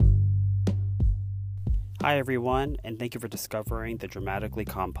Hi, everyone, and thank you for discovering the Dramatically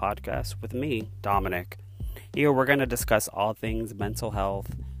Calm podcast with me, Dominic. Here, we're going to discuss all things mental health,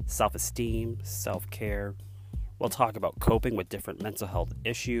 self esteem, self care. We'll talk about coping with different mental health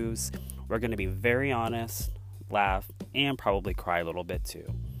issues. We're going to be very honest, laugh, and probably cry a little bit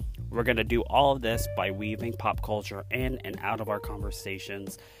too. We're going to do all of this by weaving pop culture in and out of our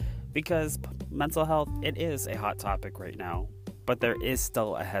conversations because mental health, it is a hot topic right now, but there is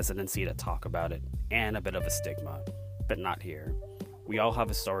still a hesitancy to talk about it and a bit of a stigma, but not here. We all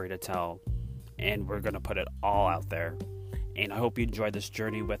have a story to tell, and we're going to put it all out there. And I hope you enjoy this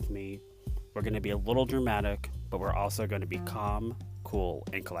journey with me. We're going to be a little dramatic, but we're also going to be calm, cool,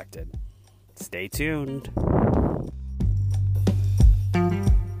 and collected. Stay tuned.